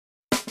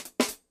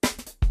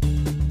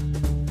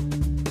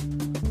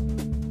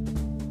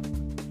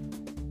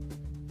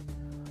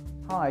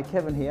Hi,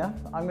 Kevin here.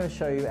 I'm going to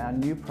show you our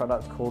new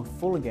product called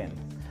Full.Again.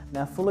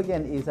 Now,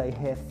 Full.Again is a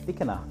hair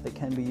thickener that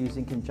can be used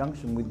in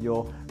conjunction with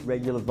your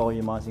regular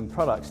volumizing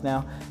products.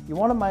 Now, you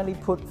want to mainly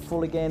put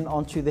Full.Again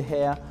onto the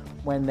hair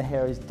when the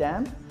hair is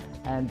damp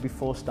and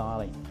before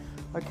styling.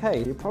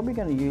 Okay, you're probably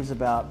going to use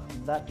about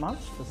that much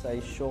for, say,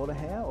 shorter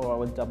hair, or I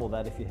would double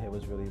that if your hair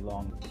was really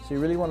long. So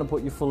you really want to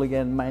put your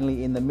Full.Again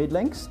mainly in the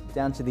mid-lengths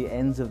down to the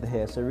ends of the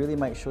hair. So really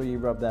make sure you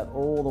rub that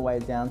all the way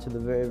down to the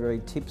very,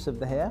 very tips of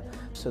the hair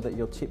so that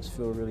your tips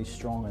feel really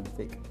strong and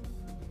thick.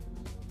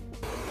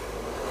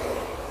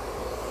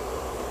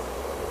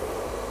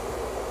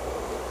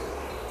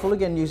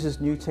 Full.Again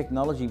uses new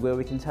technology where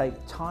we can take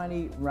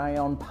tiny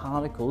rayon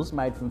particles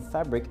made from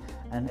fabric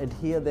and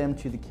adhere them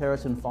to the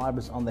keratin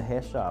fibres on the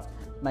hair shaft,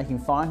 making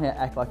fine hair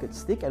act like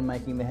it's thick and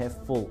making the hair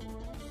full.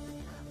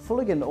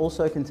 Full.Again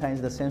also contains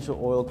an essential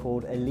oil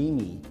called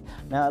elemi.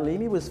 Now,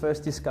 elemi was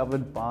first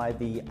discovered by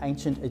the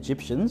ancient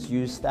Egyptians,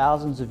 used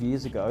thousands of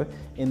years ago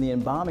in the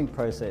embalming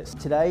process.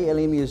 Today,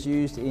 elemi is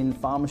used in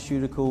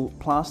pharmaceutical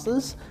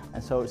plasters,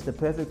 and so it's the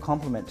perfect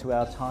complement to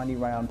our tiny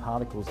rayon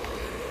particles.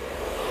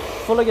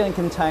 Full.Again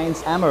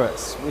contains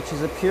amyris, which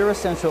is a pure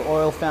essential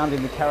oil found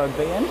in the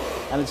Caribbean,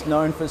 and it's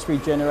known for its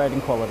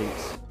regenerating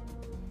qualities.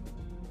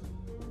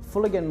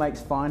 Full.Again makes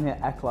fine hair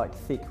act like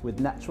thick with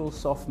natural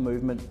soft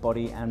movement,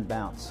 body and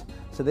bounce.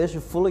 So there's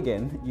your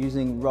Full.Again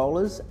using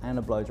rollers and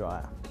a blow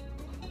dryer.